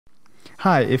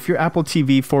Hi, if your Apple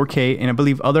TV 4K and I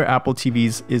believe other Apple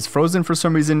TVs is frozen for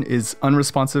some reason, is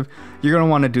unresponsive, you're going to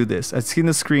want to do this. As seen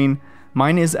the screen,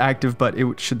 mine is active, but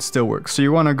it should still work. So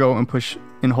you want to go and push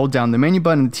and hold down the menu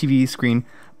button and the TV screen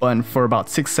button for about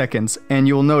 6 seconds. And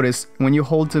you'll notice when you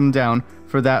hold them down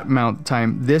for that amount of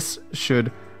time, this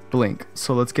should blink.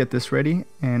 So let's get this ready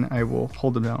and I will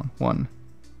hold them down. 1,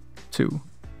 2,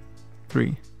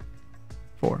 3,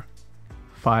 4,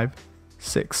 5,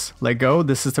 6. Let go.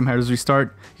 The system has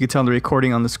restart. You can tell the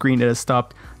recording on the screen it has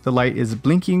stopped. The light is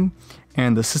blinking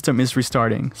and the system is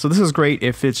restarting. So this is great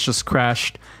if it's just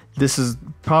crashed. This is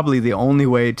probably the only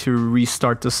way to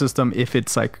restart the system if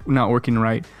it's like not working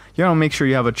right. You gotta make sure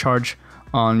you have a charge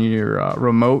on your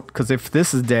remote, because if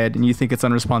this is dead and you think it's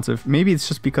unresponsive, maybe it's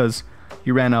just because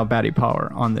you ran out of battery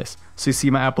power on this. So you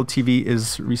see my Apple TV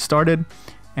is restarted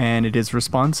and it is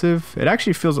responsive. It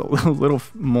actually feels a little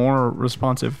more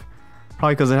responsive,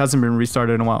 probably because it hasn't been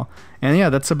restarted in a while. And yeah,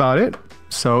 that's about it.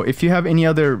 So if you have any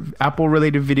other Apple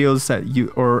related videos that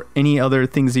you, or any other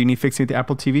things that you need fixing with the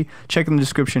Apple TV, check in the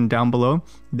description down below.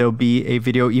 There'll be a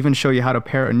video even show you how to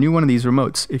pair a new one of these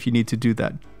remotes if you need to do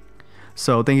that.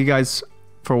 So thank you guys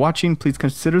for watching. Please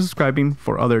consider subscribing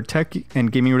for other tech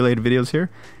and gaming related videos here.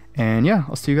 And yeah,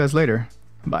 I'll see you guys later.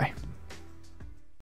 Bye.